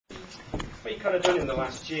what you kind of done in the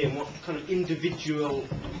last year and what kind of individual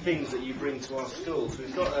things that you bring to our school. So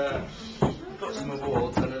we've got some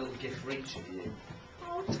awards and a little gift for each of you.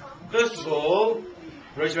 First of all,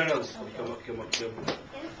 raise your hands. Come up.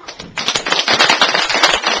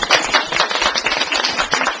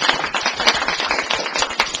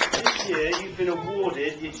 This year you've been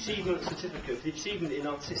awarded the Achievement Certificate for the Achievement in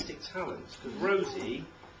Artistic Talents, because Rosie,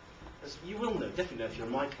 as you will know, definitely know if you're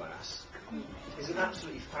in my class, is an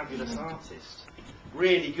absolutely fabulous artist.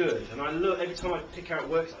 Really good. And I look, every time I pick out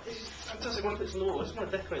works, this is fantastic. I want to put some more. I just want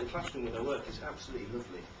to decorate the classroom with her work. It's absolutely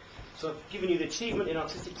lovely. So I've given you the Achievement in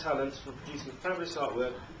Artistic Talents for producing fabulous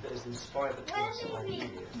artwork that has inspired the class of ideas.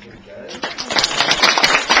 Here we go.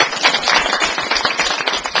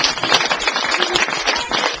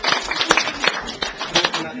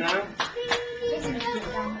 Open that now.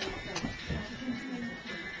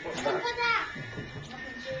 What's that?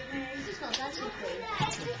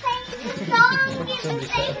 Somebody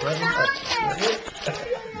set a present up.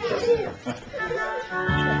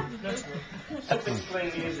 Something's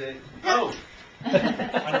playing music. Oh! I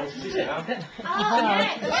know what it is now.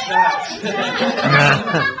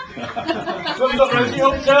 What have you got, Rosie?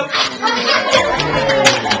 Hold it up.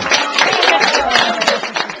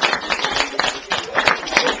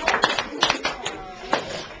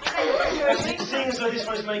 Seeing as though this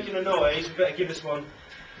one's making a noise, we better give this one.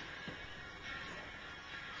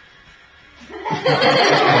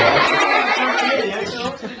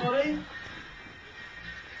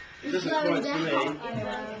 It doesn't quite to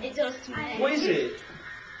me. It does to me. What is it?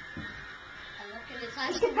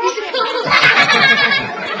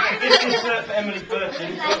 This is for Emily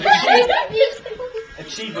Burton.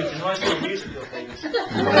 Achievement in high school musical things.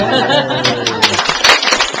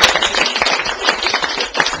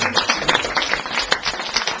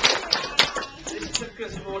 This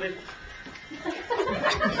certificate's awarded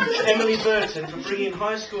to Emily Burton for bringing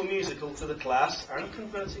High School Musical to the class and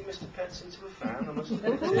converting Mr. Petts into a fan, I must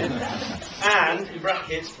admit it. And, in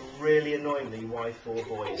brackets, for really annoyingly, why 4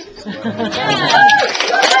 boys as well.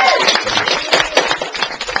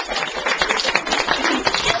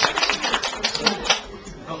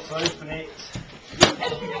 Got to open it.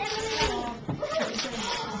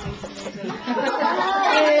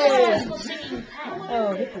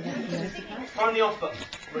 Find the off button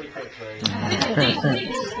really quickly.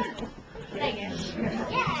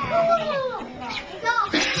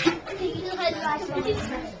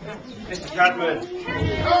 Mr. Cadman.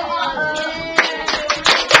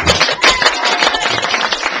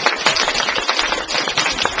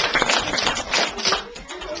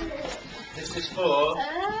 This is for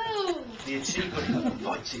the achievement of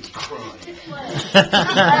fighting crime.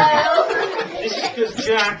 This is because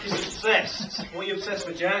Jack is obsessed. What are you obsessed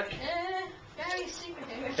with, Jack?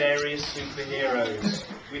 Various superheroes.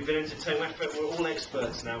 We've been entertained. We're all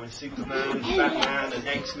experts now in Superman, Batman, and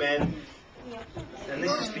X-Men. And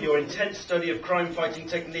this is for your intense study of crime-fighting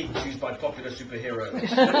techniques used by popular superheroes.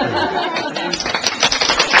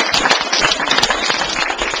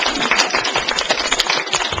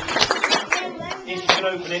 If you can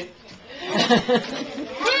open it.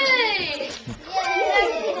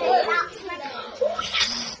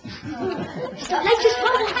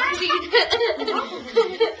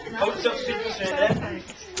 Hold it up so people see it there.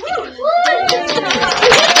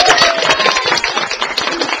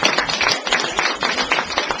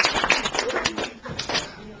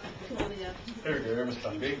 There we go, Mr.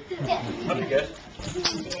 Thumbie. That'd be good.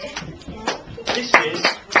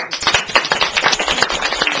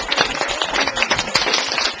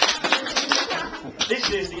 This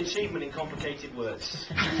is the achievement in complicated words.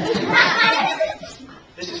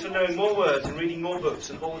 This is for knowing more words and reading more books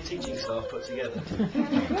than all the teaching staff put together.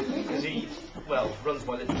 Because he, well, runs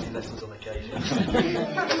my literacy lessons on occasion. This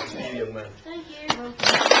is for you, young man. Thank you.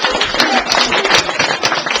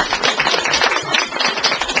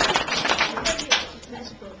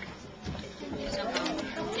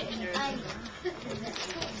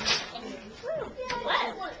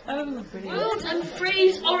 Oh, brilliant. Words and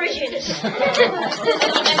phrase origins. Now,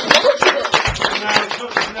 it's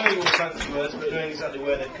not just knowing all the fancy words, but knowing exactly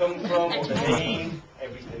where they've come from, what they mean,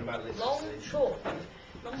 everything about literacy. Long, short.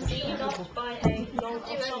 Long D, not by a long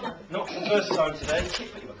or summer. Not for the first time today.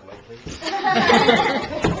 Put your book away, please.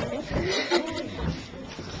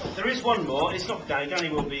 There is one more. It's not for Danny. Danny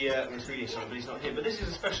will be reading something, but he's not here. But this is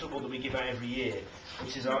a special award that we give out every year,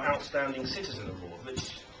 which is our Outstanding Citizen Award,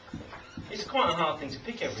 which it's quite a hard thing to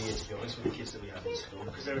pick every year, to be honest, with the kids that we have in school,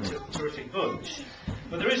 because they're a terrific bunch.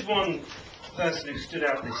 But there is one person who stood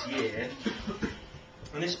out this year,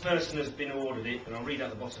 and this person has been awarded it, and I'll read out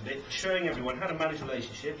the bottom bit, for showing everyone how to manage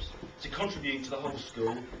relationships, to contribute to the whole school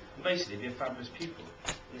and basically be a fabulous pupil.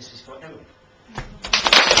 And this is for Emily.